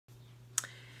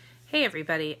Hey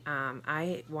everybody,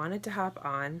 I wanted to hop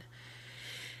on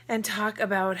and talk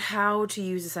about how to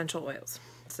use essential oils.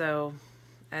 So,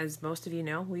 as most of you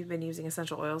know, we've been using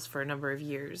essential oils for a number of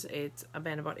years. It's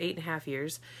been about 8.5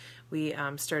 years. We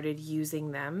started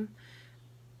using them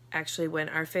actually when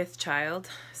our fifth child,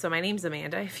 so my name's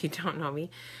Amanda, if you don't know me.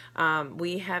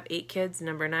 We have 8 kids,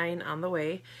 number 9 on the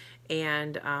way,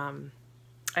 and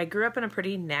I grew up in a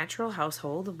pretty natural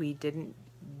household. We didn't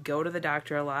go to the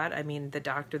doctor a lot. I mean, the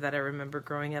doctor that I remember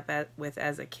growing up with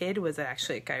as a kid was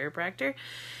actually a chiropractor.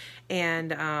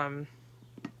 And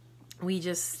we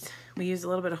used a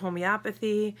little bit of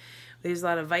homeopathy. We used a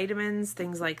lot of vitamins,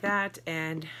 things like that.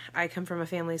 And I come from a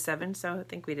family of 7, so I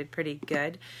think we did pretty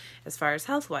good as far as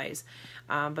health-wise.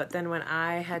 But then when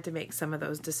I had to make some of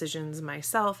those decisions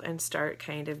myself and start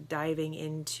kind of diving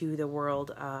into the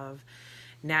world of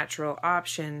natural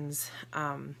options,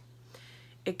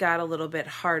 it got a little bit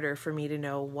harder for me to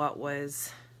know what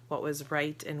was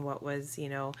right and what was,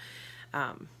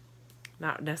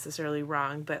 not necessarily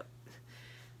wrong, but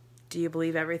do you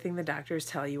believe everything the doctors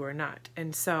tell you or not?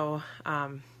 And so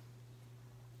I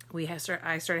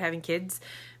started having kids,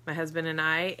 my husband and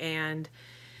I, and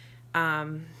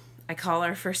I call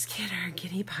our first kid our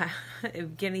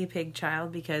guinea pig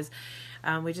child because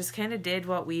we just kind of did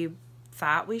what we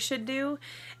thought we should do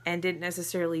and didn't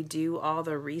necessarily do all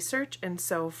the research. And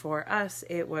so for us,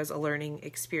 it was a learning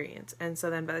experience. And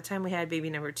so then by the time we had baby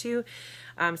number 2,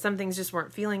 some things just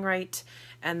weren't feeling right.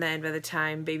 And then by the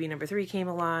time baby number 3 came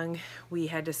along, we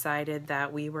had decided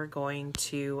that we were going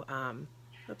to,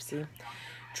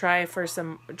 try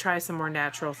some more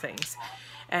natural things.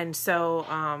 And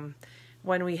so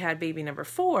when we had baby number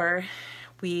 4,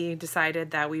 we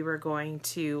decided that we were going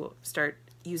to start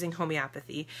using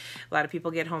homeopathy. A lot of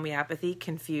people get homeopathy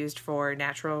confused for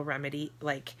natural remedy,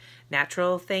 like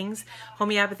natural things.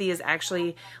 Homeopathy is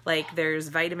actually like there's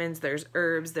vitamins, there's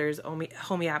herbs, there's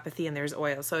homeopathy, and there's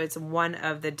oil. So it's one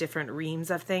of the different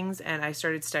reams of things, and I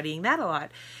started studying that a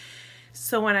lot.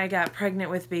 So when I got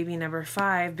pregnant with baby number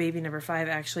 5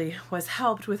 actually was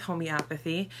helped with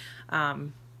homeopathy.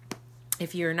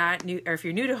 If you're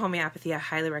new to homeopathy, I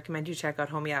highly recommend you check out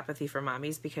Homeopathy for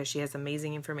Mommies because she has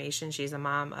amazing information. She's a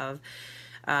mom of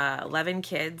 11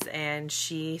 kids, and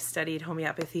she studied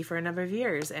homeopathy for a number of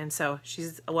years, and so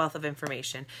she's a wealth of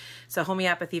information. So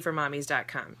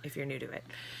homeopathyformommies.com if you're new to it.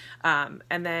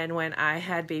 And then when I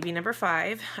had baby number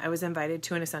 5, I was invited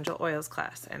to an essential oils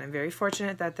class, and I'm very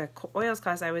fortunate that the oils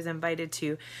class I was invited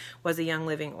to was a Young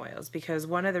Living oils, because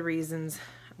one of the reasons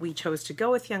we chose to go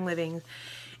with Young Living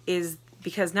is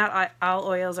because not all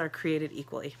oils are created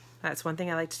equally. That's one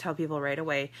thing I like to tell people right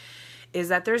away, is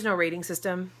that there's no rating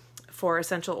system for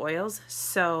essential oils.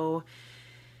 So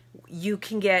they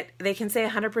can say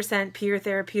 100% pure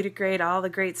therapeutic grade, all the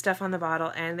great stuff on the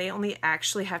bottle, and they only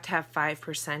actually have to have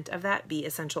 5% of that be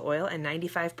essential oil, and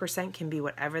 95% can be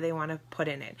whatever they want to put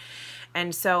in it.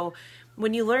 And so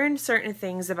when you learn certain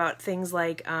things about things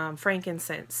like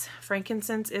frankincense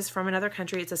is from another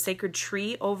country. It's a sacred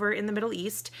tree over in the Middle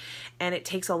East, and it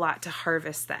takes a lot to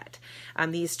harvest that.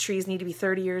 These trees need to be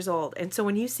 30 years old. And so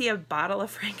when you see a bottle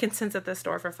of frankincense at the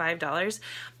store for $5,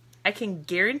 I can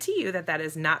guarantee you that that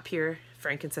is not pure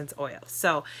frankincense oil.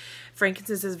 So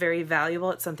frankincense is very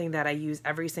valuable. It's something that I use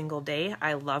every single day.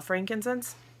 I love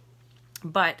frankincense.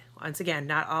 But once again,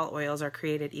 not all oils are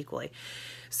created equally.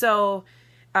 So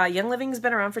Young Living's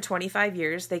been around for 25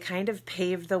 years. They kind of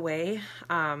paved the way.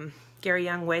 Gary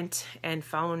Young went and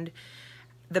found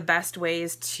the best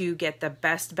ways to get the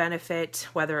best benefit,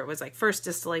 whether it was like first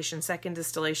distillation, second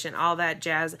distillation, all that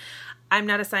jazz. I'm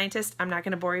not a scientist. I'm not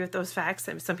going to bore you with those facts.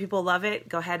 Some people love it.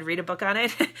 Go ahead, read a book on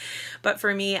it. But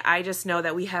for me, I just know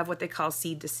that we have what they call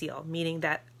seed to seal, meaning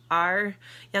that our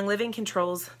Young Living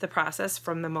controls the process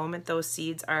from the moment those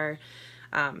seeds are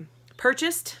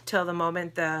purchased till the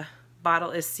moment the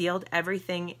bottle is sealed.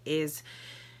 Everything is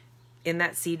in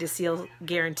that seed to seal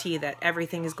guarantee that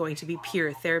everything is going to be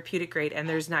pure, therapeutic grade, and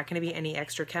there's not going to be any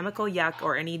extra chemical yuck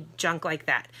or any junk like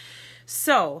that.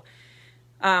 So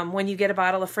when you get a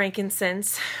bottle of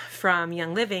frankincense from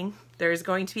Young Living, there's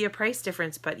going to be a price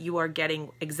difference, but you are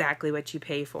getting exactly what you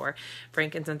pay for.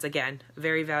 Frankincense, again,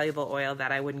 very valuable oil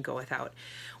that I wouldn't go without.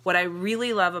 What I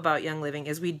really love about Young Living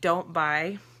is we don't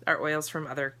buy our oils from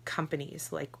other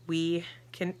companies. Like I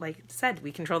said,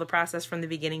 we control the process from the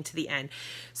beginning to the end.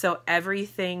 So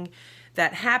everything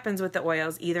that happens with the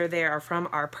oils, either they are from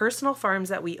our personal farms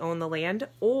that we own the land,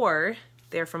 or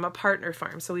they're from a partner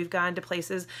farm. So we've gone to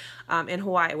places in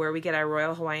Hawaii where we get our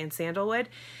Royal Hawaiian Sandalwood.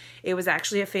 It was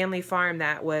actually a family farm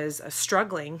that was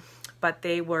struggling, but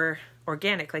they were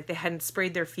organic, like they hadn't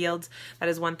sprayed their fields. That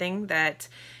is one thing that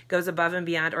goes above and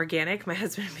beyond organic. My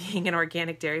husband being an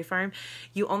organic dairy farm,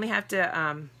 you only have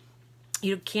to,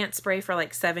 you can't spray for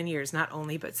like 7 years, not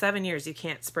only, but 7 years you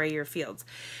can't spray your fields.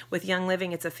 With Young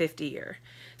Living, it's a 50-year.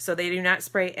 So they do not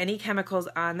spray any chemicals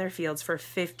on their fields for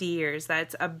 50 years.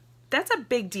 That's a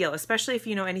big deal, especially if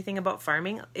you know anything about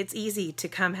farming. It's easy to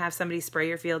come have somebody spray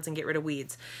your fields and get rid of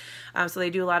weeds. So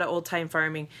they do a lot of old-time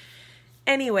farming.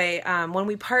 Anyway, when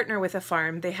we partner with a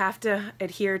farm, they have to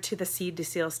adhere to the Seed to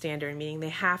Seal standard, meaning they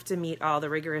have to meet all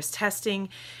the rigorous testing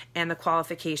and the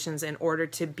qualifications in order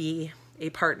to be a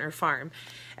partner farm.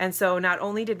 And so not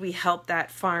only did we help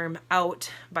that farm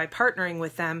out by partnering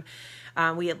with them,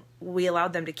 we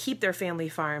allowed them to keep their family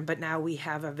farm, but now we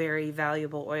have a very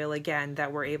valuable oil again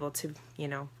that we're able to,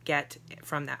 get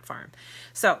from that farm.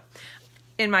 So,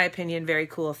 in my opinion, very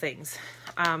cool things.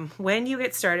 When you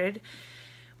get started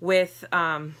with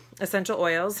essential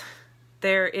oils,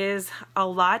 there is a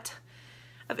lot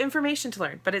of information to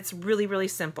learn, but it's really, really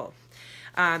simple.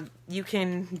 You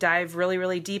can dive really,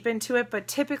 really deep into it, but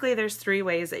typically there's 3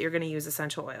 ways that you're going to use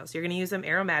essential oils. You're going to use them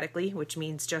aromatically, which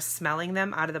means just smelling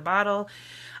them out of the bottle.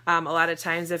 A lot of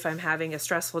times if I'm having a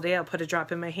stressful day, I'll put a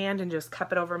drop in my hand and just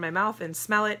cup it over my mouth and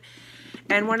smell it.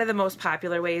 And one of the most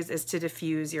popular ways is to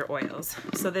diffuse your oils.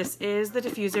 So this is the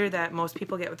diffuser that most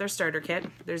people get with their starter kit.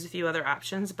 There's a few other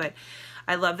options, but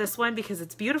I love this one because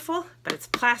it's beautiful, but it's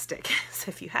plastic. So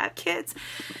if you have kids,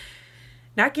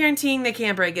 not guaranteeing they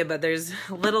can't break it, but there's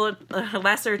a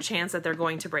lesser chance that they're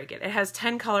going to break it. It has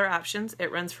 10 color options.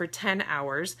 It runs for 10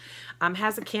 hours.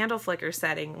 Has a candle flicker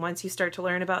setting. Once you start to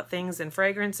learn about things and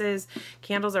fragrances,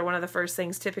 candles are one of the first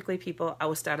things typically people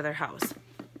oust out of their house.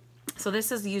 So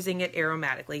this is using it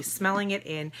aromatically, smelling it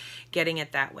in, getting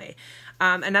it that way.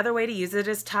 Another way to use it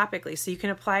is topically, so you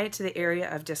can apply it to the area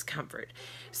of discomfort.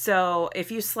 So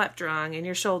if you slept wrong and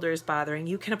your shoulder is bothering,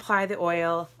 you can apply the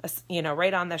oil,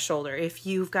 right on the shoulder. If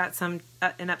you've got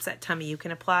an upset tummy, you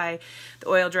can apply the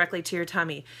oil directly to your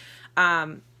tummy.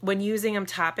 When using them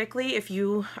topically, if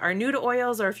you are new to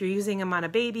oils or if you're using them on a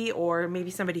baby or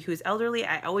maybe somebody who's elderly,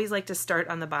 I always like to start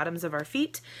on the bottoms of our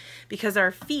feet because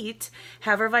our feet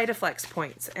have our VitaFlex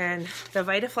points, and the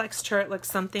VitaFlex chart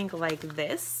looks something like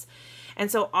this.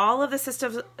 And so all of the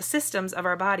systems of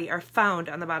our body are found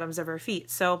on the bottoms of our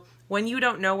feet. So when you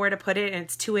don't know where to put it and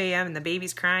it's 2 a.m. and the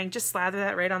baby's crying, just slather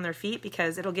that right on their feet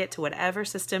because it'll get to whatever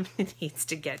system it needs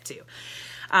to get to.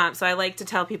 So I like to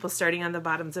tell people starting on the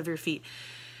bottoms of your feet.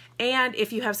 And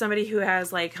if you have somebody who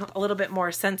has like a little bit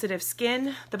more sensitive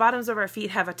skin, the bottoms of our feet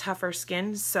have a tougher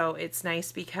skin. So it's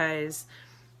nice because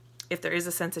if there is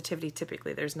a sensitivity,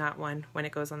 typically there's not one when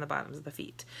it goes on the bottoms of the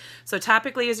feet. So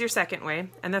topically is your second way.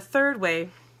 And the third way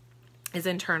is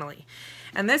internally.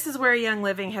 And this is where Young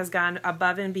Living has gone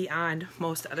above and beyond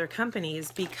most other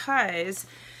companies because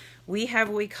we have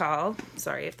what we call,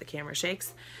 sorry if the camera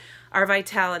shakes, our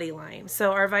Vitality line.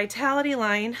 So our Vitality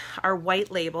line are white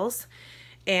labels.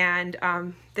 And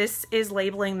this is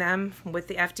labeling them with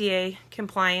the FDA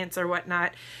compliance or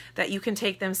whatnot that you can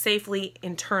take them safely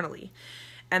internally.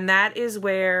 And that is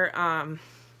where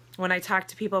when I talk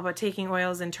to people about taking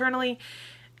oils internally,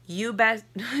 you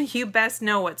best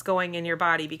know what's going in your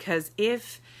body, because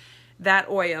if that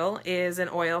oil is an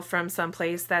oil from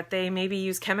someplace that they maybe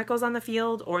use chemicals on the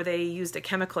field or they used a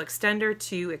chemical extender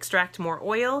to extract more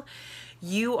oil,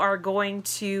 you are going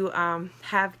to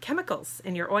have chemicals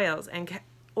in your oils. And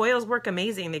oils work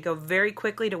amazing. They go very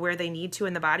quickly to where they need to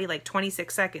in the body, like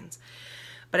 26 seconds.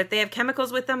 But if they have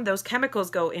chemicals with them, those chemicals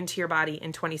go into your body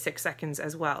in 26 seconds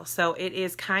as well. So it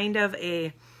is kind of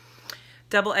a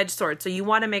double-edged sword. So you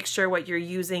want to make sure what you're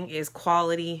using is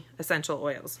quality essential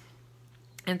oils.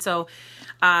 And so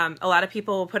a lot of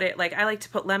people will put it, like I like to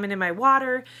put lemon in my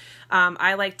water.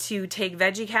 I like to take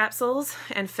veggie capsules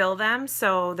and fill them.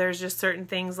 So there's just certain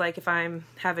things, like if I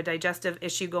have a digestive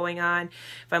issue going on,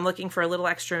 if I'm looking for a little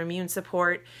extra immune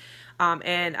support,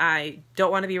 and I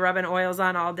don't want to be rubbing oils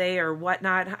on all day or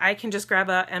whatnot, I can just grab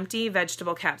an empty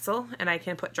vegetable capsule and I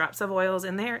can put drops of oils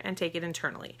in there and take it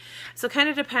internally. So it kind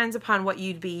of depends upon what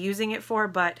you'd be using it for,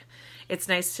 but it's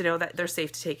nice to know that they're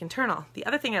safe to take internal. The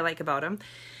other thing I like about them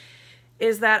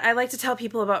is that I like to tell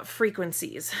people about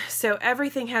frequencies. So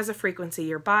everything has a frequency.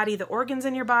 Your body, the organs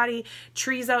in your body,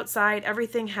 trees outside,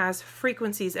 everything has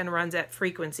frequencies and runs at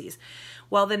frequencies.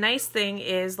 Well, the nice thing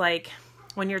is, like,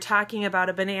 when you're talking about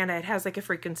a banana, it has like a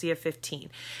frequency of 15.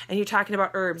 And you're talking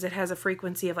about herbs, it has a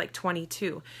frequency of like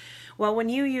 22. Well, when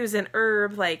you use an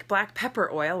herb like black pepper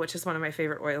oil, which is one of my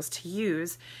favorite oils to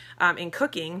use in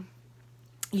cooking,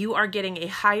 you are getting a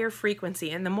higher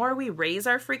frequency. And the more we raise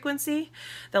our frequency,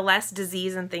 the less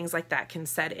disease and things like that can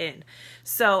set in.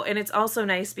 So, and it's also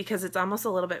nice because it's almost a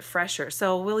little bit fresher.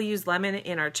 So we'll use lemon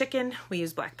in our chicken. We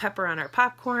use black pepper on our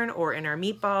popcorn or in our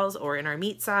meatballs or in our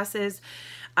meat sauces.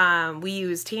 We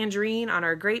use tangerine on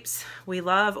our grapes. We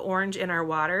love orange in our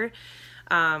water.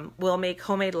 We'll make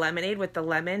homemade lemonade with the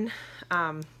lemon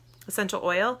essential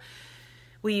oil.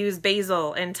 We use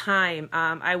basil and thyme.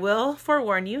 I will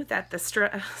forewarn you that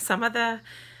some of the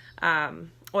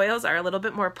oils are a little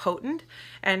bit more potent.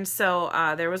 And so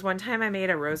there was one time I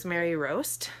made a rosemary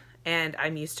roast, and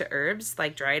I'm used to herbs,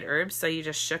 like dried herbs. So you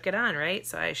just shook it on, right?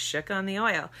 So I shook on the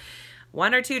oil.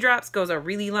 1 or 2 drops goes a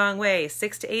really long way.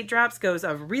 6 to 8 drops goes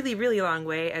a really, really long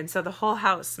way. And so the whole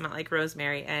house smelled like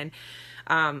rosemary. And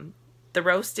the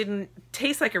roast didn't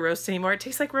taste like a roast anymore. It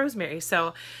tastes like rosemary.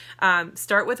 So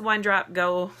start with 1 drop,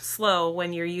 go slow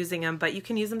when you're using them, but you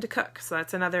can use them to cook. So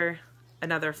that's another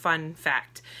fun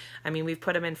fact. I mean, we've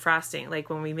put them in frosting.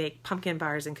 Like when we make pumpkin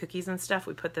bars and cookies and stuff,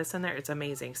 we put this in there. It's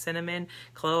amazing. Cinnamon,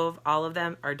 clove, all of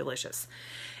them are delicious.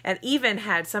 And even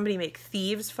had somebody make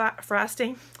thieves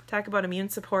frosting. Talk about immune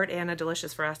support and a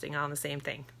delicious frosting all in the same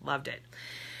thing. Loved it.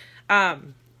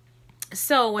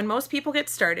 So when most people get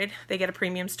started, they get a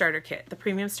premium starter kit. The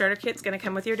premium starter kit is going to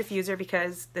come with your diffuser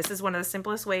because this is one of the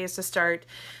simplest ways to start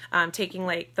taking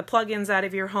like the plugins out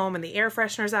of your home and the air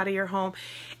fresheners out of your home.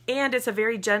 And it's a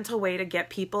very gentle way to get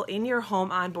people in your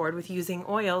home on board with using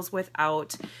oils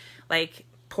without like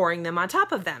pouring them on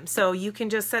top of them. So you can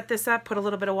just set this up, put a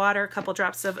little bit of water, a couple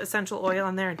drops of essential oil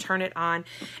in there and turn it on,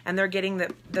 and they're getting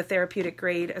the therapeutic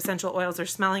grade essential oils. They're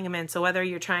smelling them in. So whether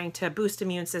you're trying to boost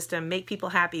immune system, make people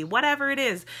happy, whatever it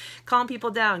is, calm people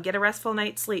down, get a restful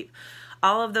night's sleep,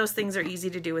 all of those things are easy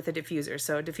to do with a diffuser.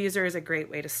 So a diffuser is a great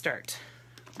way to start.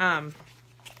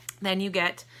 Then you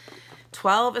get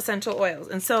 12 essential oils.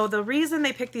 And so the reason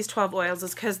they pick these 12 oils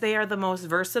is because they are the most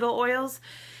versatile oils.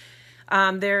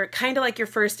 They're kind of like your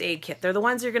first aid kit. They're the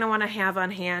ones you're going to want to have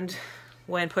on hand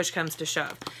when push comes to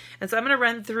shove. And so I'm going to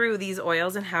run through these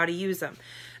oils and how to use them.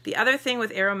 The other thing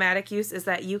with aromatic use is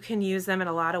that you can use them in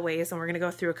a lot of ways, and we're going to go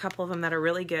through a couple of them that are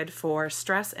really good for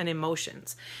stress and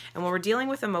emotions. And when we're dealing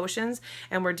with emotions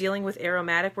and we're dealing with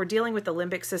aromatic, we're dealing with the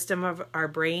limbic system of our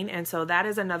brain, and so that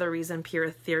is another reason pure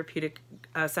therapeutic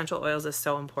essential oils is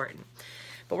so important.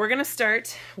 But we're going to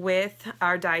start with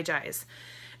our Digize.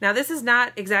 Now this is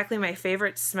not exactly my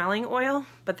favorite smelling oil,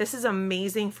 but this is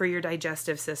amazing for your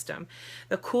digestive system.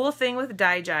 The cool thing with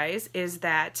Digize is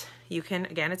that you can,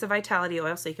 again, it's a vitality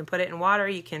oil, so you can put it in water,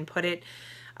 you can put it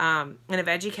in a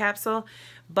veggie capsule,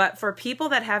 but for people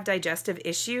that have digestive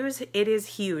issues, it is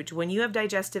huge. When you have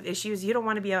digestive issues, you don't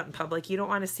want to be out in public, you don't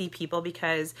want to see people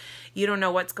because you don't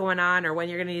know what's going on or when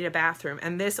you're going to need a bathroom,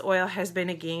 and this oil has been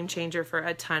a game changer for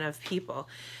a ton of people.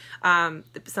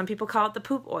 Some people call it the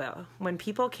poop oil. When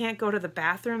people can't go to the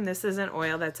bathroom, this is an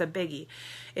oil that's a biggie.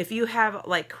 If you have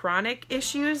like chronic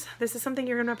issues, this is something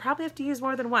you're going to probably have to use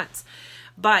more than once.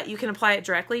 But you can apply it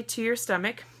directly to your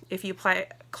stomach. If you apply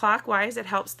it clockwise, it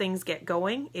helps things get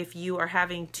going. If you are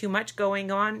having too much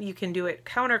going on, you can do it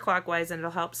counterclockwise and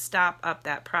it'll help stop up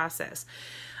that process.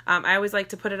 I always like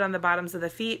to put it on the bottoms of the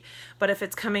feet, but if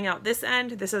it's coming out this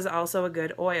end, this is also a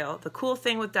good oil. The cool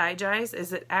thing with Digize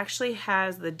is it actually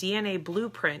has the DNA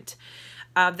blueprint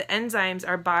of the enzymes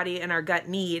our body and our gut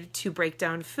need to break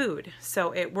down food.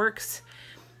 So it works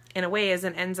in a way as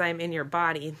an enzyme in your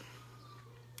body,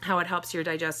 how it helps your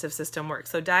digestive system work.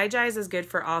 So Digize is good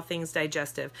for all things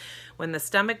digestive. When the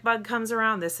stomach bug comes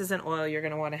around, this is an oil you're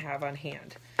going to want to have on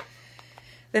hand.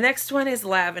 The next one is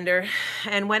lavender,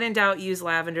 and when in doubt, use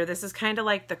lavender. This is kind of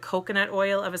like the coconut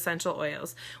oil of essential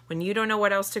oils. When you don't know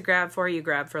what else to grab for, you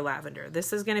grab for lavender.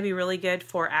 This is going to be really good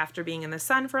for after being in the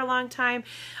sun for a long time,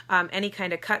 any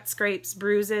kind of cuts, scrapes,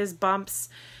 bruises, bumps.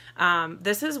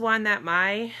 This is one that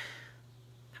my,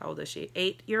 how old is she?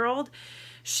 8-year-old.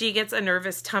 She gets a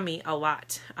nervous tummy a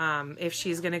lot. If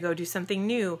she's going to go do something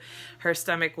new, her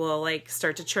stomach will like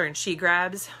start to churn. She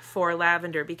grabs for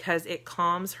lavender because it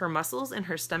calms her muscles in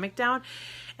her stomach down,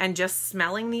 and just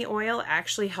smelling the oil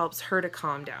actually helps her to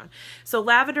calm down. So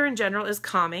lavender in general is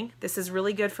calming. This is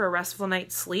really good for a restful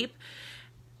night's sleep.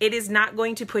 It is not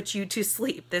going to put you to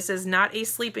sleep. This is not a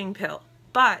sleeping pill.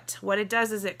 But what it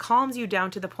does is it calms you down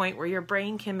to the point where your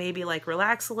brain can maybe like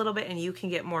relax a little bit and you can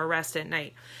get more rest at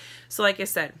night. So like I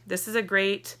said, this is a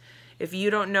great, if you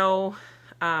don't know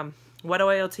what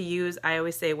oil to use, I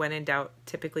always say when in doubt,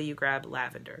 typically you grab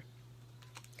lavender.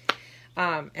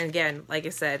 And again, like I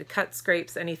said, cut,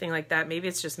 scrapes, anything like that. Maybe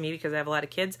it's just me because I have a lot of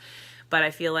kids, but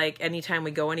I feel like anytime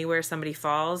we go anywhere, somebody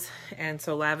falls. And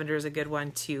so lavender is a good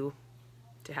one to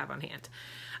to have on hand.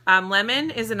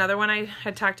 Lemon is another one I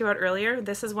had talked about earlier.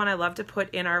 This is one I love to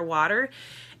put in our water,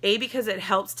 because it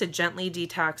helps to gently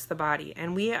detox the body.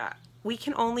 And we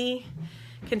can only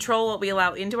control what we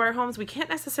allow into our homes. We can't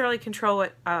necessarily control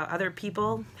what other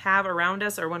people have around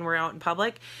us or when we're out in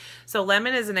public. So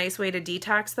lemon is a nice way to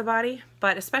detox the body,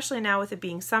 but especially now with it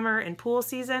being summer and pool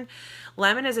season,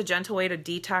 lemon is a gentle way to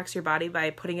detox your body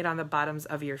by putting it on the bottoms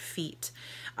of your feet.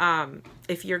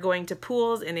 If you're going to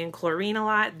pools and in chlorine a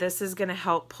lot, this is going to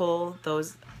help pull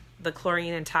the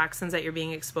chlorine and toxins that you're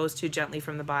being exposed to gently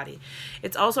from the body.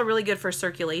 It's also really good for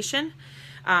circulation,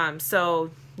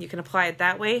 so you can apply it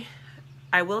that way.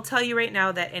 I will tell you right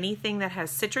now that anything that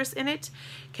has citrus in it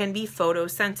can be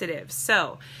photosensitive.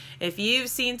 So if you've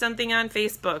seen something on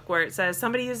Facebook where it says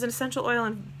somebody used an essential oil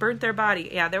and burnt their body,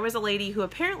 yeah, there was a lady who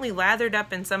apparently lathered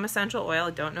up in some essential oil,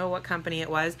 I don't know what company it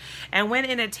was, and went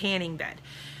in a tanning bed.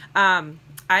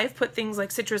 I've put things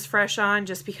like Citrus Fresh on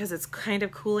just because it's kind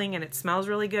of cooling and it smells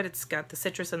really good. It's got the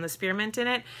citrus and the spearmint in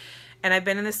it. And I've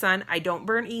been in the sun. I don't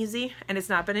burn easy, and it's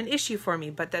not been an issue for me,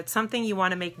 but that's something you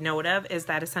want to make note of, is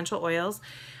that essential oils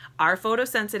are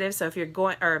photosensitive. So if you're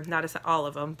going, or not all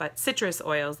of them, but citrus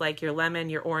oils like your lemon,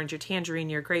 your orange, your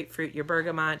tangerine, your grapefruit, your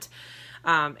bergamot,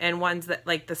 and ones that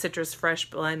like the Citrus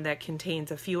Fresh blend that contains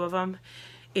a few of them.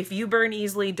 If you burn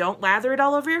easily, don't lather it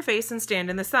all over your face and stand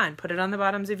in the sun. Put it on the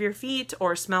bottoms of your feet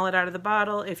or smell it out of the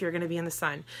bottle if you're going to be in the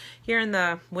sun. Here in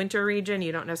the winter region,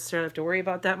 you don't necessarily have to worry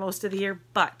about that most of the year,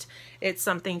 but it's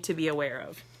something to be aware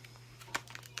of.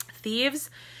 Thieves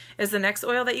is the next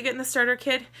oil that you get in the starter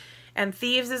kit. And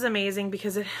Thieves is amazing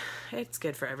because it's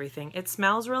good for everything. It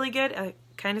smells really good. It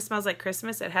kind of smells like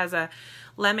Christmas. It has a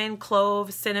lemon,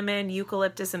 clove, cinnamon,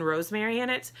 eucalyptus, and rosemary in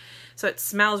it. So it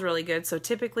smells really good. So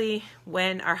typically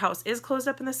when our house is closed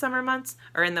up in the summer months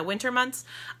or in the winter months,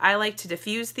 I like to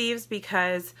diffuse Thieves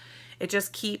because it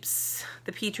just keeps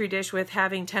the petri dish with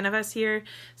having 10 of us here.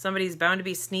 Somebody's bound to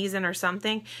be sneezing or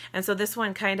something. And so this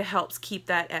one kind of helps keep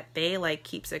that at bay, like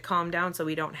keeps it calmed down so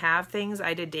we don't have things.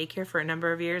 I did daycare for a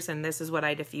number of years, and this is what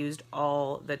I diffused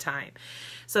all the time.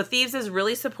 So Thieves is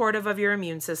really supportive of your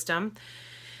immune system.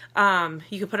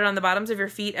 You can put it on the bottoms of your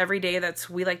feet every day.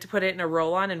 We like to put it in a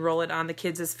roll-on and roll it on the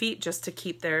kids' feet just to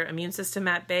keep their immune system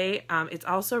at bay. It's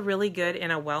also really good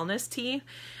in a wellness tea.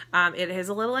 It is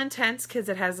a little intense because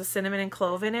it has the cinnamon and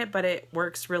clove in it, but it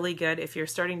works really good. If you're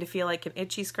starting to feel like an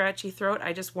itchy, scratchy throat,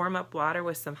 I just warm up water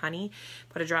with some honey,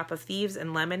 put a drop of Thieves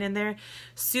and lemon in there.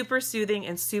 Super soothing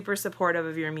and super supportive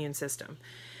of your immune system.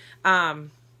 But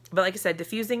like I said,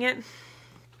 diffusing it,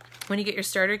 when you get your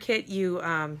starter kit, you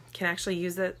can actually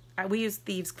use it. We use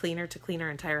Thieves cleaner to clean our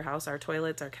entire house, our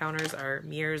toilets, our counters, our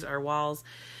mirrors, our walls.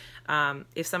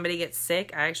 If somebody gets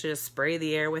sick, I actually just spray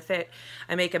the air with it.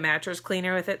 I make a mattress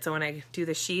cleaner with it, so when I do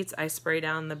the sheets, I spray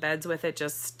down the beds with it.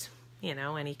 Just, you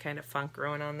know, any kind of funk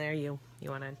growing on there, you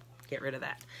want to get rid of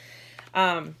that.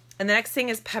 And the next thing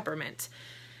is peppermint.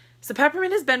 So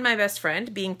peppermint has been my best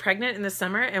friend. Being pregnant in the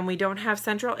summer and we don't have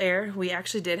central air, we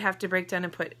actually did have to break down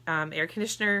and put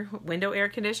window air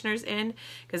conditioners in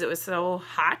because it was so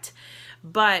hot.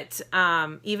 But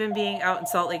even being out in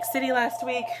Salt Lake City last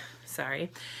week,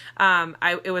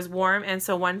 it was warm, and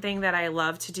so one thing that I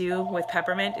love to do with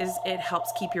peppermint is it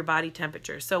helps keep your body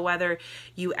temperature. So whether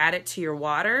you add it to your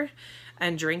water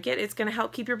and drink it, it's going to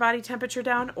help keep your body temperature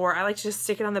down, or I like to just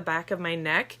stick it on the back of my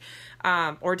neck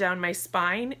or down my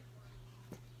spine.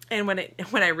 And when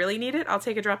I really need it, I'll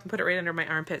take a drop and put it right under my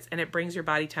armpits, and it brings your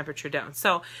body temperature down.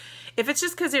 So if it's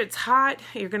just because it's hot,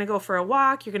 you're going to go for a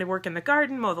walk, you're going to work in the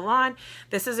garden, mow the lawn,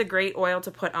 this is a great oil to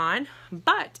put on.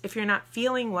 But if you're not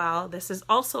feeling well, this is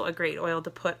also a great oil to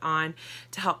put on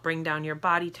to help bring down your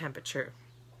body temperature.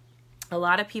 A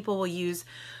lot of people will use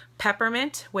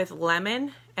peppermint with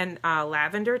lemon and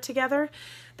lavender together.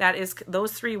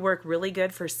 Those three work really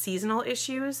good for seasonal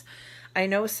issues. I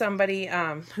know somebody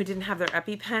who didn't have their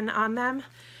EpiPen on them,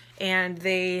 and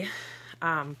they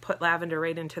put lavender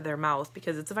right into their mouth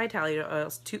because it's a Vitality oil.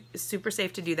 It's super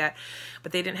safe to do that,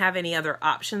 but they didn't have any other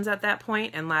options at that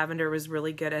point, and lavender was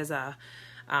really good as a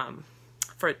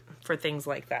for things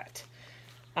like that,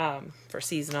 for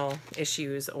seasonal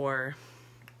issues or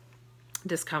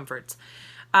discomforts.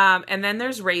 And then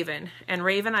there's Raven, and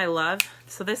Raven I love.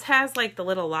 So this has like the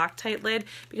little Loctite lid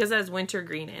because it has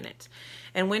wintergreen in it.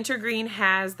 And wintergreen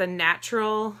has the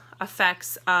natural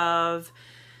effects of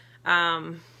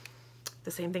the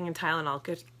same thing in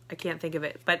Tylenol. I can't think of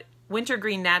it. But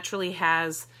wintergreen naturally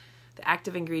has the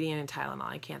active ingredient in Tylenol.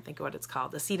 I can't think of what it's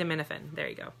called. Acetaminophen. There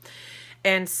you go.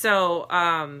 And so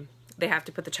they have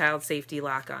to put the child safety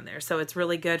lock on there. So it's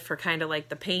really good for kind of like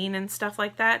the pain and stuff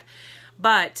like that.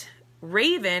 But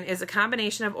Raven is a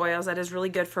combination of oils that is really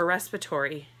good for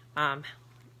respiratory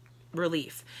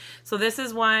relief. So this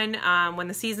is one, when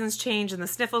the seasons change and the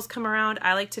sniffles come around,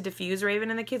 I like to diffuse Raven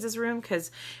in the kids' room, because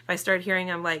if I start hearing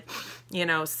them like, you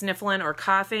know, sniffling or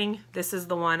coughing, this is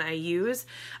the one I use.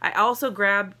 I also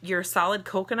grab your solid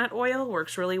coconut oil,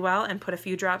 works really well, and put a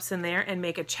few drops in there and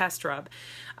make a chest rub.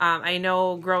 I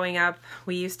know growing up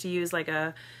we used to use like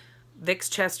a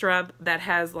Vicks chest rub that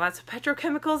has lots of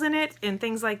petrochemicals in it and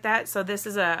things like that. So this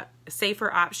is a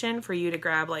safer option for you to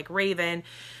grab, like Raven.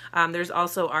 There's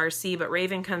also RC, but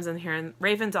Raven comes in here, and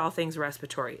Raven's all things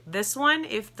respiratory. This one,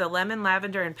 if the lemon,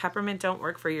 lavender, and peppermint don't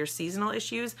work for your seasonal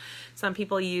issues, some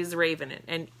people use Raven,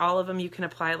 and all of them you can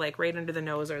apply like right under the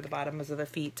nose or the bottoms of the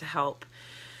feet to help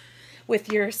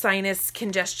with your sinus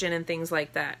congestion and things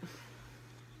like that.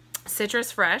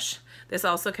 Citrus Fresh. This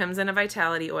also comes in a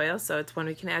vitality oil, so it's one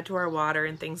we can add to our water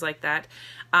and things like that.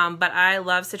 But I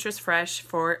love Citrus Fresh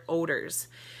for odors.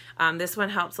 This one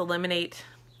helps eliminate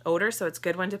odor, so it's a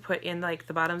good one to put in like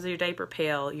the bottoms of your diaper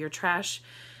pail, your trash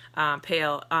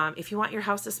pail. If you want your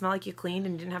house to smell like you cleaned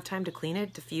and didn't have time to clean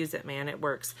it, diffuse it, man. It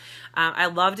works. I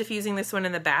love diffusing this one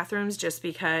in the bathrooms, just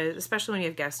because, especially when you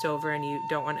have guests over and you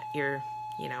don't want your,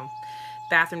 you know,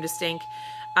 bathroom to stink.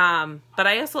 But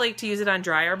I also like to use it on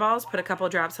dryer balls. Put a couple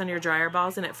drops on your dryer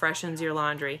balls and it freshens your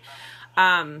laundry.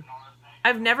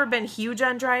 I've never been huge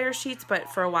on dryer sheets, but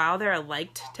for a while there I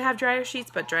liked to have dryer sheets,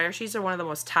 but dryer sheets are one of the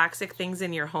most toxic things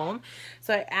in your home.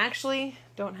 So I actually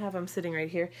don't have them sitting right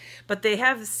here, but they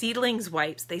have Seedlings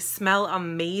wipes. They smell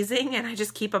amazing, and I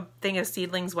just keep a thing of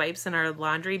Seedlings wipes in our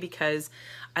laundry because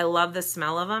I love the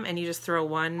smell of them, and you just throw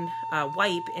one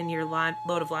wipe in your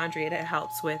load of laundry and it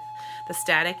helps with the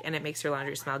static and it makes your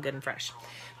laundry smell good and fresh.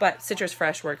 But Citrus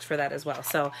Fresh works for that as well.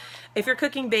 So if you're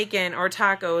cooking bacon or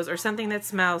tacos or something that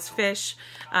smells fish,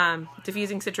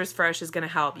 diffusing Citrus Fresh is going to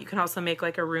help. You can also make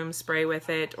like a room spray with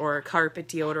it, or a carpet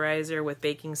deodorizer with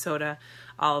baking soda.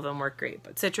 All of them work great.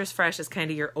 But Citrus Fresh is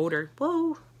kind of your odor,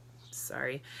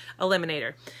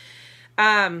 eliminator.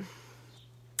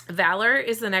 Valor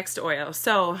is the next oil.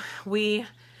 So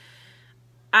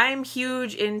I'm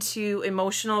huge into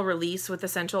emotional release with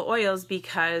essential oils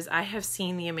because I have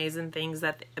seen the amazing things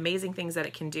that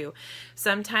it can do.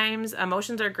 Sometimes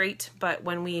emotions are great, but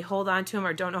when we hold on to them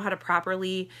or don't know how to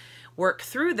properly work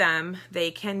through them, they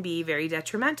can be very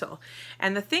detrimental.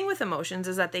 And the thing with emotions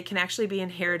is that they can actually be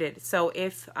inherited. So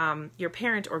if your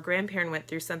parent or grandparent went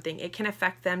through something, it can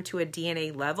affect them to a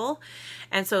DNA level.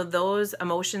 And so those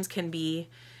emotions can be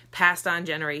passed on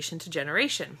generation to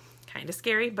generation. Kind of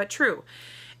scary, but true.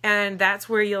 And that's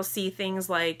where you'll see things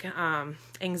like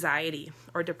anxiety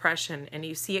or depression, and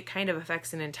you see it kind of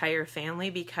affects an entire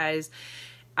family because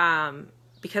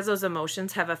those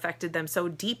emotions have affected them so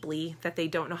deeply that they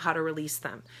don't know how to release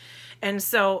them. And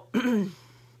so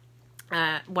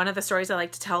one of the stories I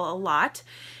like to tell a lot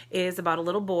is about a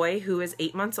little boy who is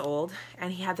 8 months old,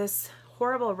 and he had this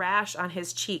horrible rash on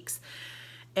his cheeks.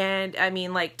 And I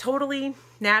mean, like, totally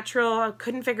natural.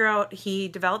 Couldn't figure out. He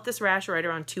developed this rash right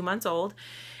around 2 months old,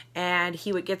 and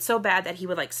he would get so bad that he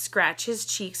would like scratch his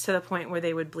cheeks to the point where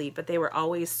they would bleed, but they were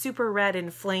always super red,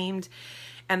 inflamed,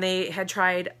 and they had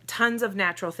tried tons of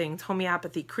natural things,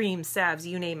 homeopathy, creams, salves,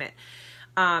 you name it,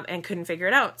 and couldn't figure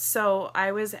it out. So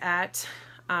I was at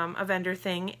a vendor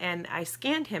thing, and I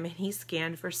scanned him, and he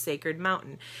scanned for Sacred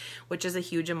Mountain, which is a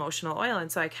huge emotional oil. And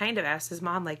so I kind of asked his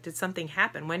mom, like, did something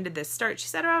happen? When did this start? She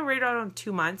said, right around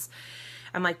 2 months.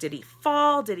 I'm like, did he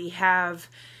fall? Did he have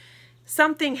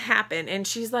something happen? And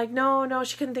she's like, no,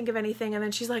 she couldn't think of anything. And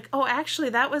then she's like, oh, actually,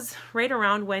 that was right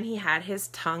around when he had his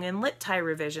tongue and lip tie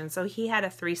revision. So he had a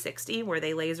 360 where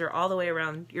they laser all the way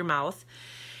around your mouth.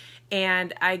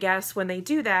 And I guess when they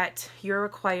do that, you're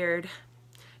required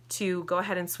to go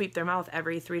ahead and sweep their mouth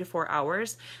every 3 to 4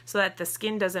 hours so that the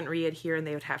skin doesn't re-adhere and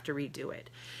they would have to redo it.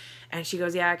 And she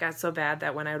goes, yeah, it got so bad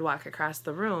that when I would walk across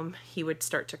the room, he would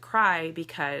start to cry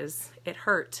because it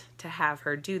hurt to have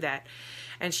her do that.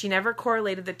 And she never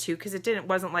correlated the two, because it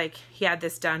wasn't like he had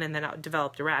this done and then it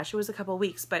developed a rash. It was a couple of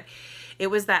weeks, but it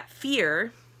was that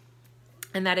fear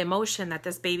and that emotion that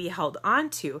this baby held on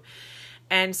to.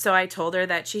 And so I told her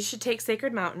that she should take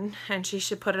Sacred Mountain and she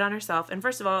should put it on herself. And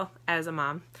first of all, as a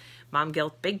mom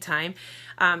guilt big time,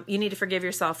 you need to forgive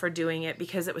yourself for doing it,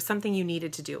 because it was something you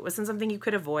needed to do. It wasn't something you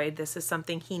could avoid. This is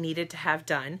something he needed to have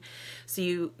done. So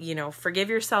you forgive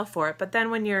yourself for it. But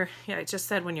then when you're, I just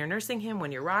said, when you're nursing him,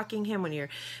 when you're rocking him, when you're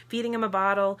feeding him a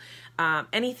bottle,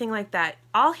 anything like that,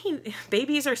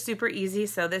 babies are super easy.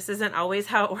 So this isn't always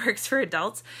how it works for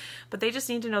adults, but they just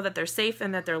need to know that they're safe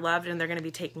and that they're loved and they're going to be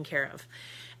taken care of.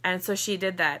 And so she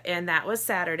did that. And that was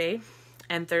Saturday.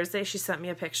 And Thursday she sent me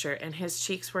a picture and his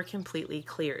cheeks were completely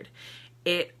cleared.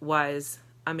 It was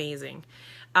amazing.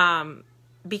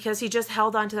 Because he just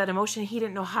held on to that emotion. He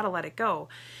didn't know how to let it go.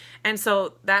 And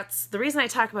so that's the reason I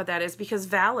talk about that, is because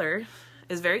Valor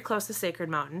is very close to Sacred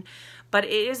Mountain, but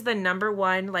it is the number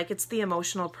one, like it's the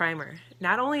emotional primer.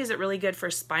 Not only is it really good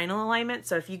for spinal alignment,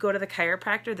 so if you go to the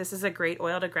chiropractor, this is a great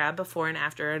oil to grab before and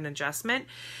after an adjustment,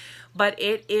 but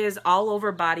it is all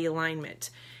over body alignment.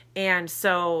 And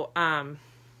so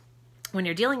when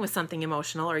you're dealing with something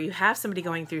emotional or you have somebody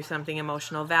going through something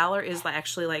emotional, Valor is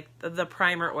actually like the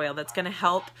primer oil that's going to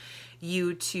help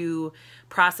you to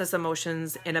process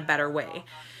emotions in a better way.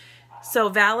 So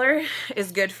Valor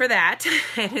is good for that,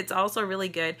 and it's also really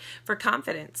good for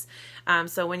confidence.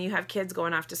 So when you have kids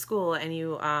going off to school and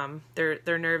you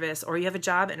they're nervous, or you have a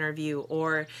job interview,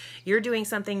 or you're doing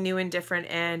something new and different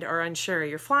and are unsure,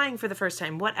 you're flying for the first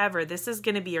time, whatever, this is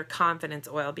going to be your confidence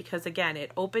oil, because again, it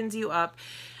opens you up.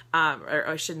 Or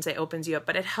I shouldn't say opens you up,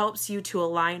 but it helps you to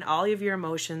align all of your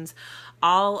emotions,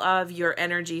 all of your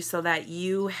energy, so that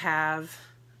you have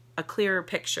a clearer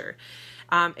picture.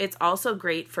 It's also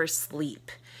great for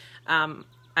sleep.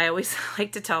 I always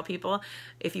like to tell people,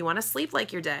 if you want to sleep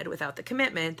like you're dead without the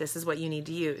commitment, this is what you need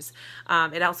to use.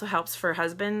 It also helps for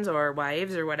husbands or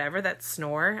wives or whatever that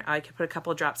snore. I could put a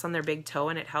couple drops on their big toe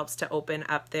and it helps to open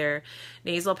up their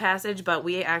nasal passage. But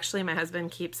my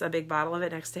husband keeps a big bottle of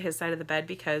it next to his side of the bed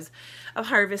because of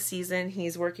harvest season.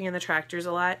 He's working in the tractors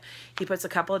a lot. He puts a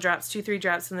couple of drops, 2-3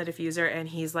 drops in the diffuser, and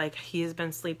he's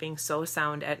been sleeping so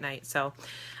sound at night. So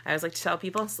I always like to tell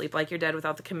people, sleep like you're dead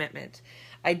without the commitment.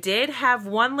 I did have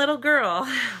one little girl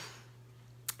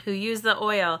who used the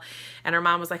oil, and her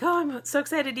mom was like, oh, I'm so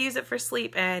excited to use it for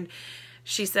sleep. And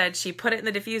she said she put it in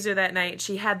the diffuser that night.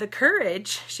 She had the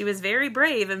courage. She was very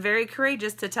brave and very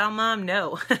courageous to tell mom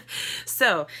no.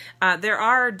 So there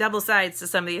are double sides to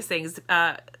some of these things.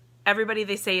 Everybody,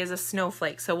 they say, is a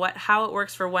snowflake. So how it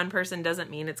works for one person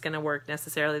doesn't mean it's going to work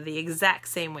necessarily the exact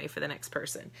same way for the next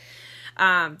person.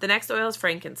 The next oil is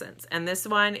frankincense, and this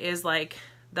one is like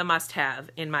the must-have,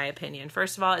 in my opinion.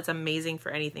 First of all, it's amazing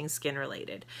for anything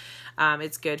skin-related.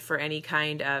 It's good for any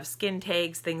kind of skin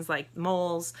tags, things like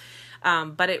moles,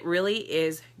 but it really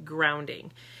is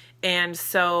grounding. And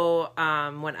so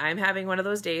when I'm having one of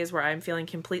those days where I'm feeling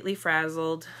completely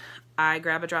frazzled, I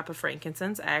grab a drop of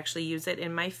frankincense. I actually use it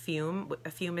in my fume. A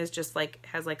fume is just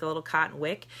has a little cotton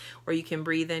wick where you can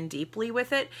breathe in deeply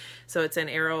with it. So it's an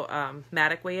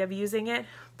aromatic way of using it.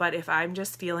 But if I'm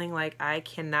just feeling like I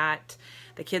cannot,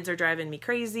 the kids are driving me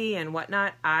crazy and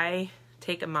whatnot, I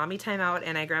take a mommy time out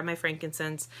and I grab my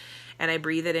frankincense and I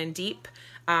breathe it in deep.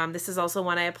 This is also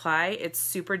one I apply. It's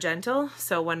super gentle.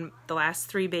 So when the last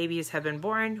 3 babies have been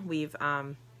born,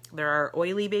 there are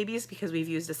oily babies because we've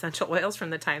used essential oils from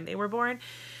the time they were born.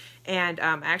 And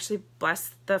I actually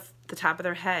bless the top of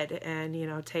their head and,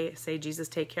 say, Jesus,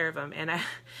 take care of them. And if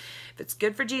it's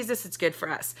good for Jesus, it's good for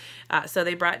us. So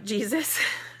they brought Jesus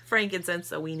frankincense,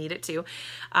 so we need it too.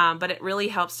 But it really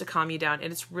helps to calm you down.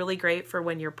 And it's really great for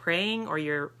when you're praying or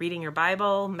you're reading your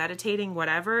Bible, meditating,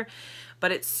 whatever.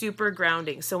 But it's super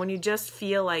grounding. So when you just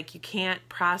feel like you can't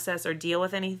process or deal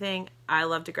with anything, I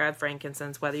love to grab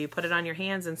frankincense, whether you put it on your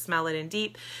hands and smell it in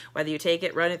deep, whether you take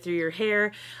it, run it through your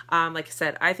hair. Like I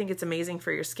said, I think it's amazing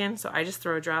for your skin. So I just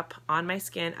throw a drop on my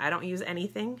skin. I don't use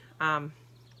anything.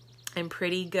 I'm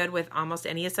pretty good with almost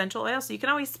any essential oil, so you can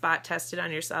always spot test it on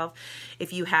yourself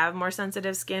if you have more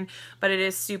sensitive skin, but it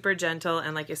is super gentle,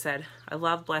 and like I said, I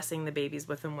love blessing the babies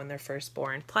with them when they're first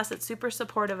born. Plus, it's super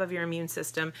supportive of your immune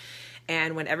system,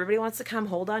 and when everybody wants to come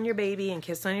hold on your baby and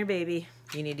kiss on your baby,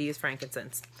 you need to use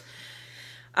frankincense.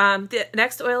 The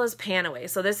next oil is Panaway.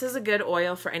 So this is a good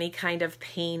oil for any kind of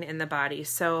pain in the body.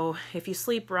 So if you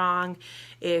sleep wrong,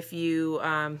 if you,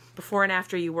 before and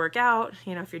after you work out,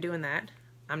 if you're doing that,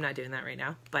 I'm not doing that right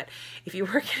now, but if you're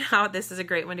working out, this is a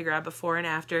great one to grab before and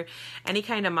after any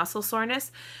kind of muscle soreness.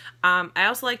 I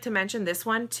also like to mention this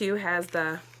one too has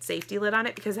the safety lid on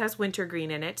it because it has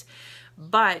wintergreen in it,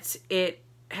 but it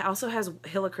also has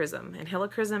helichrysum, and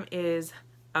helichrysum is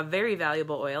a very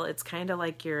valuable oil. It's kind of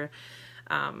like your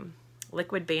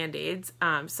liquid Band-Aids.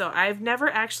 So I've never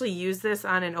actually used this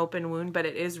on an open wound, but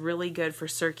it is really good for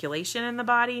circulation in the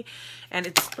body, and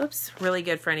it's really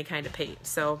good for any kind of pain.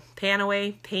 So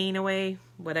Panaway, Painaway,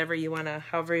 however you want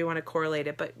to correlate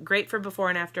it, but great for before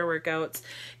and after workouts,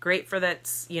 great for that,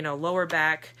 lower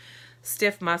back,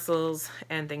 stiff muscles,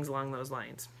 and things along those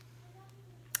lines.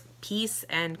 Peace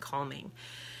and calming.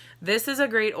 This is a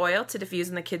great oil to diffuse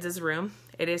in the kids' room.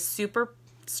 It is super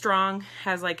strong,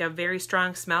 has like a very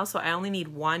strong smell, so I only need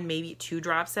 1, maybe 2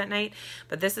 drops at night,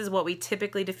 but this is what we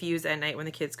typically diffuse at night when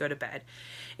the kids go to bed.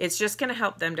 It's just going to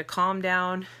help them to calm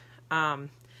down and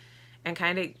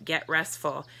kind of get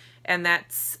restful. And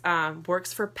that's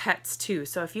works for pets too.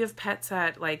 So if you have pets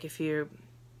that, like, if you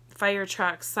fire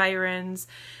trucks, sirens,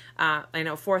 I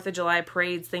know 4th of July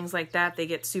parades, things like that, they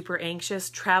get super anxious.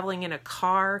 Traveling in a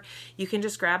car, you can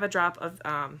just grab a drop of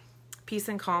Peace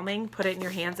and Calming, put it in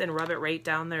your hands and rub it right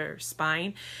down their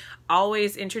spine.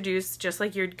 Always introduce, just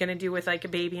like you're going to do with like a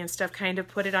baby and stuff, kind of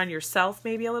put it on yourself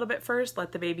maybe a little bit first.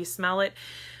 Let the baby smell it.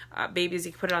 Babies,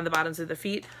 you can put it on the bottoms of the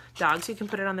feet. Dogs, you can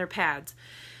put it on their pads.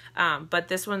 But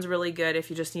this one's really good if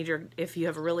you just need if you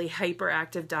have a really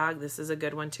hyperactive dog, this is a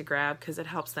good one to grab because it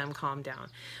helps them calm down.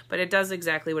 But it does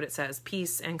exactly what it says,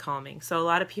 Peace and Calming. So a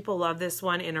lot of people love this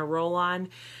one in a roll-on.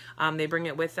 They bring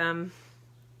it with them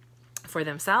for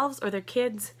themselves or their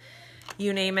kids,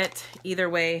 you name it. Either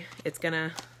way, it's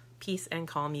gonna peace and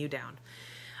calm you down.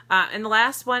 And the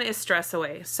last one is Stress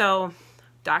Away. So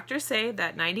doctors say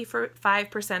that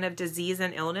 95% of disease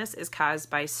and illness is caused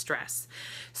by stress.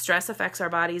 Stress affects our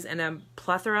bodies in a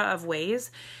plethora of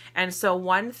ways. And so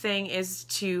one thing is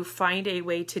to find a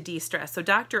way to de-stress. So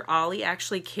Dr. Ollie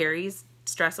actually carries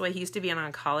Stress Away. He used to be an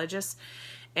oncologist,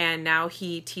 and now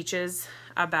he teaches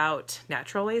about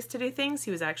natural ways to do things.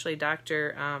 He was actually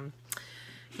Dr.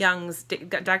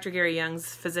 Gary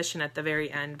Young's physician at the very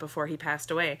end before he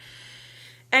passed away.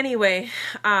 Anyway,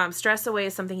 Stress Away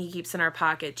is something he keeps in our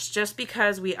pockets. Just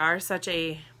because we are such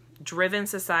a driven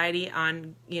society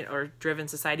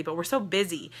but we're so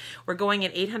busy. We're going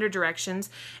in 800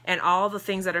 directions, and all the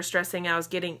things that are stressing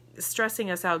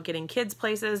us out, getting kids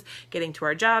places, getting to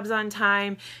our jobs on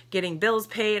time, getting bills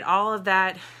paid, all of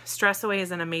that. Stress Away is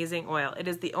an amazing oil. It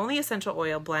is the only essential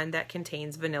oil blend that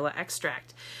contains vanilla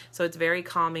extract. So it's very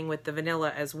calming with the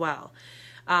vanilla as well.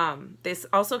 This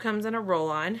also comes in a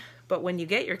roll-on, but when you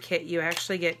get your kit, you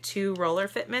actually get 2 roller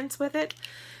fitments with it.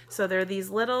 So they're these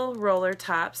little roller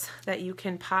tops that you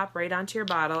can pop right onto your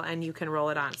bottle and you can roll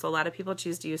it on. So a lot of people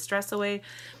choose to use Stress Away.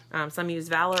 Some use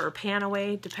Valor or Pan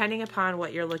Away, depending upon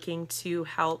what you're looking to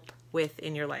help with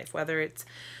in your life, whether it's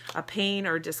a pain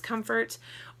or discomfort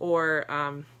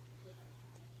or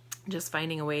just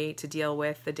finding a way to deal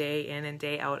with the day in and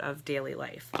day out of daily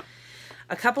life.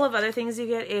 A couple of other things you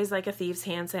get is like a Thieves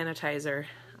hand sanitizer.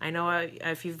 I know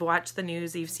if you've watched the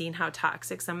news, you've seen how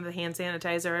toxic some of the hand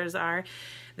sanitizers are.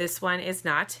 This one is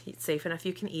not. It's safe enough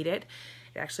you can eat it.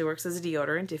 It actually works as a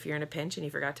deodorant if you're in a pinch and you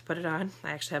forgot to put it on.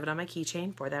 I actually have it on my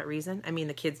keychain for that reason. I mean,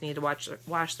 the kids need to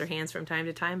wash their hands from time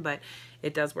to time, but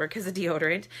it does work as a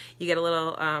deodorant. You get a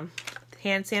little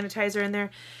hand sanitizer in there.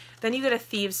 Then you get a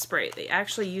Thieves spray. They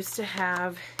actually used to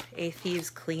have a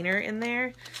Thieves cleaner in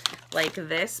there like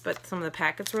this, but some of the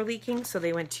packets were leaking, so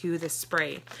they went to the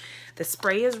spray. The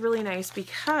spray is really nice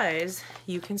because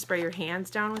you can spray your hands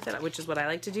down with it, which is what I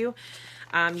like to do.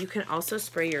 You can also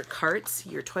spray your carts,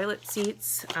 your toilet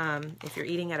seats. If you're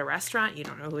eating at a restaurant, you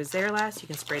don't know who was there last, you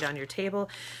can spray it on your table.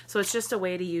 So it's just a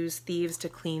way to use Thieves to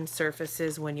clean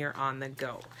surfaces when you're on the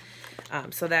go.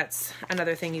 So that's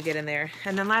another thing you get in there.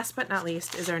 And then last but not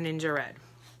least is our Ninja Red.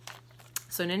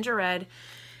 So Ninja Red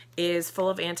is full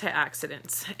of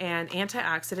antioxidants, and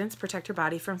antioxidants protect your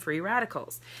body from free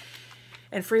radicals.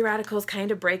 And free radicals kind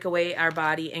of break away our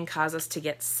body and cause us to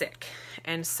get sick.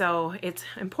 And so it's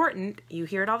important, you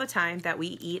hear it all the time, that we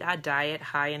eat a diet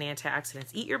high in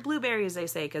antioxidants. Eat your blueberries, they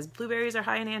say, because blueberries are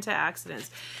high in antioxidants.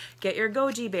 Get your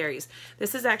goji berries.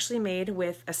 This is actually made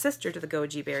with a sister to the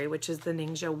goji berry, which is the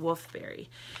Ningxia wolfberry.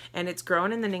 And it's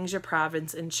grown in the Ningxia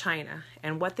province in China.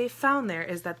 And what they found there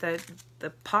is that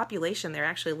the population there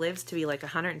actually lives to be like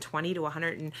 120 to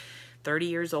 130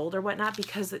 years old or whatnot,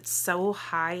 because it's so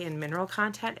high in mineral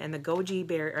content, and the goji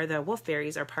berry or the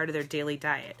wolfberries are part of their daily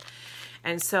diet.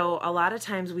 And so a lot of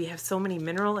times we have so many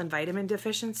mineral and vitamin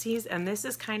deficiencies, and this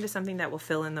is kind of something that will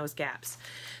fill in those gaps.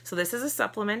 So this is a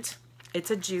supplement. It's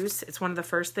a juice. It's one of the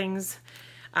first things.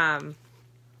 I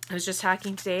was just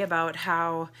talking today about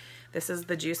how this is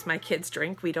the juice my kids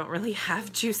drink. We don't really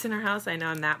have juice in our house. I know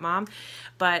I'm that mom.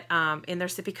 But in their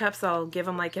sippy cups, I'll give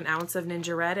them like an ounce of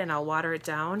Ninja Red and I'll water it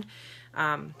down,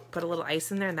 put a little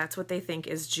ice in there, and that's what they think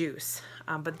is juice.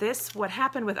 But this, what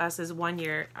happened with us is one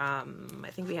year, I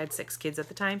think we had 6 kids at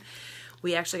the time,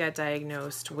 we actually got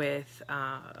diagnosed with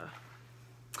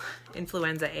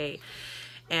influenza A.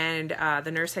 And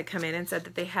the nurse had come in and said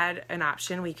that they had an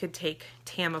option. We could take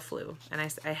Tamiflu. And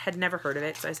I had never heard of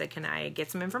it, so I said, can I get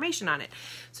some information on it?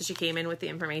 So she came in with the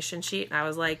information sheet, and I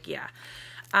was like, yeah.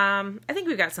 I think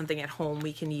we've got something at home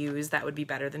we can use that would be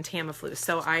better than Tamiflu.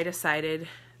 So I decided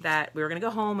that we were going to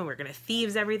go home and we were going to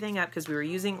thieves everything up because we were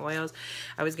using oils.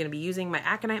 I was going to be using my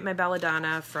aconite, my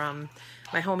belladonna from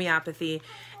my homeopathy.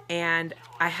 And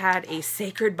I had a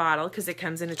sacred bottle because it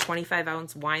comes in a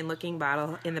 25-ounce wine-looking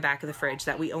bottle in the back of the fridge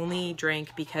that we only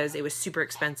drank because it was super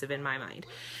expensive in my mind.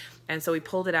 And so we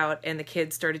pulled it out and the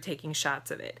kids started taking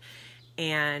shots of it.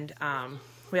 And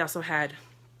we also had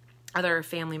other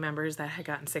family members that had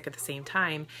gotten sick at the same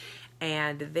time,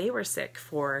 and they were sick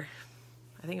for,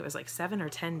 I think it was like 7 or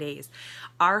 10 days.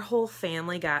 Our whole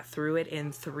family got through it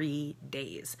in 3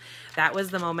 days. That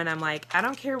was the moment I'm like, I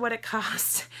don't care what it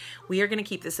costs. We are going to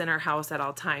keep this in our house at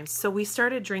all times. So we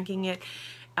started drinking it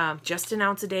just an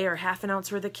ounce a day or half an ounce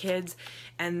for the kids.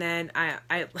 And then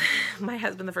my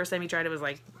husband, the first time he tried it, was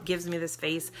like, gives me this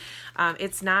face.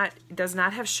 It does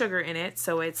not have sugar in it,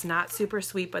 so it's not super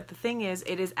sweet. But the thing is,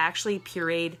 it is actually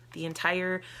pureed. The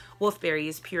entire wolfberry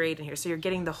is pureed in here. So you're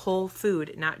getting the whole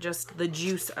food, not just the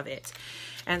juice of it.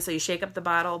 And so you shake up the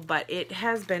bottle, but it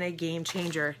has been a game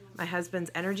changer. My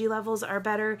husband's energy levels are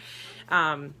better.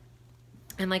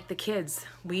 And like the kids,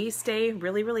 we stay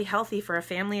really, really healthy for a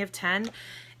family of 10.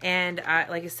 And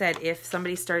like I said, if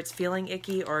somebody starts feeling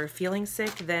icky or feeling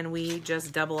sick, then we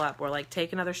just double up. We're like,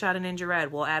 take another shot of Ninja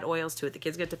Red. We'll add oils to it. The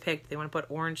kids get to pick. They want to put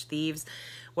orange thieves.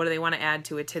 What do they want to add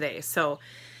to it today? So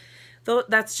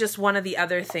that's just one of the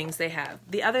other things they have.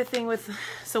 The other thing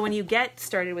so when you get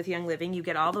started with Young Living, you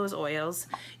get all those oils,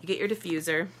 you get your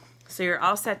diffuser. So you're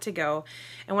all set to go.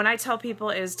 And what I tell people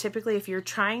is typically if you're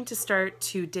trying to start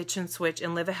to ditch and switch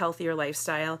and live a healthier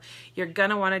lifestyle, you're going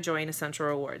to want to join Essential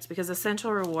Rewards, because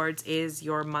Essential Rewards is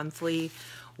your monthly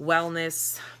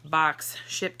wellness box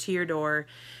shipped to your door.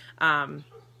 And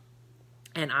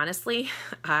honestly,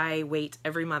 I wait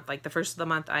every month. Like the first of the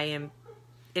month, I am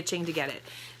itching to get it.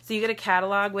 So you get a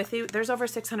catalog with you. There's over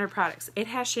 600 products. It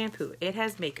has shampoo. It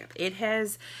has makeup. It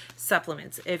has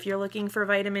supplements. If you're looking for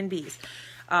vitamin Bs,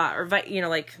 or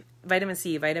like vitamin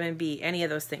C, vitamin B, any of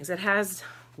those things. It has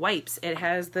wipes. It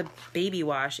has the baby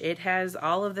wash. It has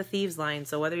all of the thieves line.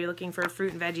 So whether you're looking for a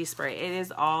fruit and veggie spray, it is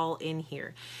all in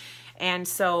here. And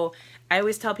so I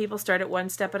always tell people start at one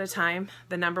step at a time.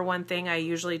 The number one thing I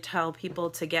usually tell people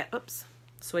to get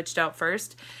switched out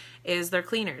first is their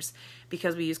cleaners,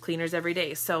 because we use cleaners every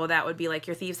day. So that would be like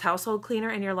your Thieves household cleaner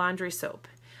and your laundry soap.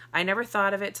 I never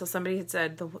thought of it till somebody had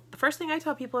said, the first thing I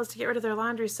tell people is to get rid of their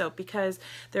laundry soap, because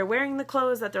they're wearing the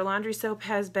clothes that their laundry soap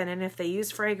has been in. If they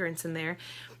use fragrance in there,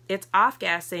 it's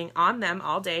off-gassing on them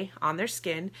all day, on their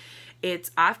skin.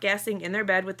 It's off-gassing in their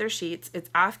bed with their sheets. It's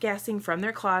off-gassing from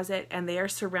their closet, and they are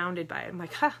surrounded by it. I'm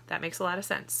like, that makes a lot of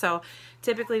sense. So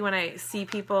typically when I see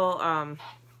people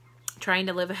trying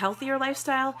to live a healthier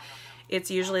lifestyle, it's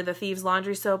usually the Thieves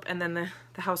laundry soap and then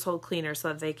the household cleaner, so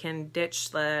that they can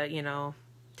ditch the,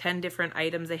 10 different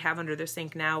items they have under their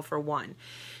sink now for one,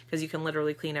 because you can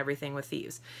literally clean everything with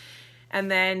Thieves. And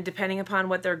then depending upon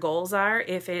what their goals are,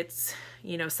 if it's,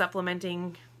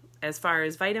 supplementing as far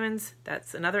as vitamins,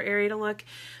 that's another area to look.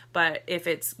 But if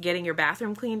it's getting your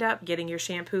bathroom cleaned up, getting your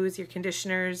shampoos, your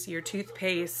conditioners, your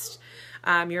toothpaste,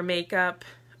 your makeup,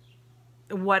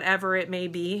 whatever it may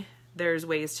be, there's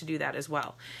ways to do that as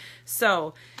well.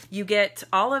 So you get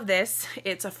all of this.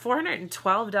 It's a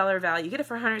 $412 value. You get it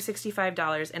for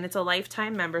 $165, and it's a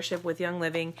lifetime membership with Young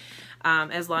Living.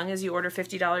 As long as you order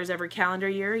 $50 every calendar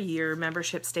year, your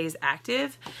membership stays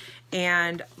active.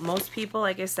 And most people,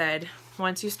 like I said,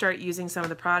 once you start using some of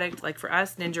the product, like for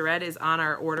us, Ninja Red is on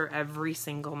our order every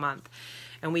single month.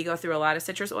 And we go through a lot of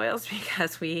citrus oils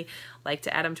because we like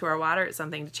to add them to our water. It's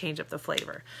something to change up the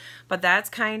flavor. But that's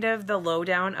kind of the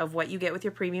lowdown of what you get with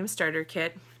your premium starter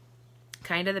kit,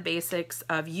 kind of the basics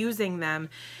of using them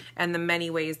and the many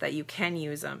ways that you can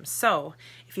use them. So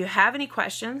if you have any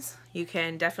questions, you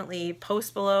can definitely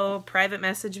post below, private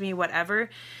message me,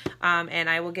 whatever, and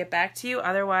I will get back to you.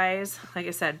 Otherwise, like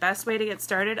I said, best way to get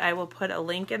started, I will put a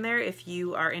link in there. If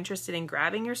you are interested in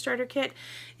grabbing your starter kit,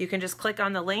 you can just click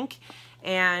on the link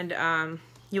and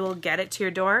you will get it to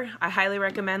your door. I highly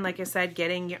recommend, like I said,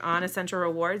 getting on Essential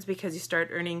Rewards, because you start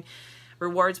earning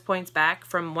rewards points back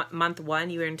from month 1.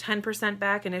 You earn 10%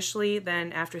 back initially,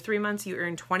 then after 3 months you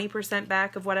earn 20%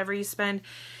 back of whatever you spend.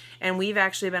 And we've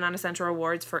actually been on Essential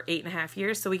Rewards for 8.5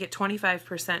 years, so we get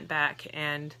 25% back,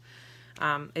 and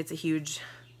it's a huge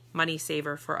money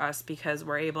saver for us because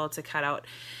we're able to cut out.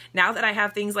 Now that I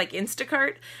have things like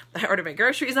Instacart, I order my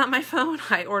groceries on my phone.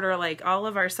 I order like all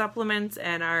of our supplements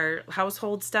and our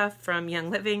household stuff from Young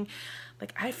Living.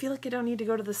 Like, I feel like I don't need to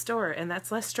go to the store, and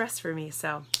that's less stress for me.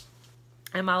 So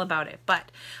I'm all about it.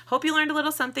 But hope you learned a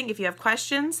little something. If you have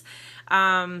questions,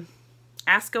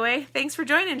 ask away. Thanks for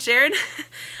joining, Sharon.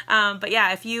 But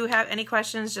yeah, if you have any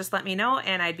questions, just let me know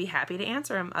and I'd be happy to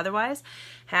answer them. Otherwise,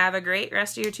 have a great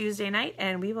rest of your Tuesday night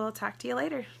and we will talk to you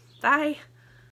later. Bye.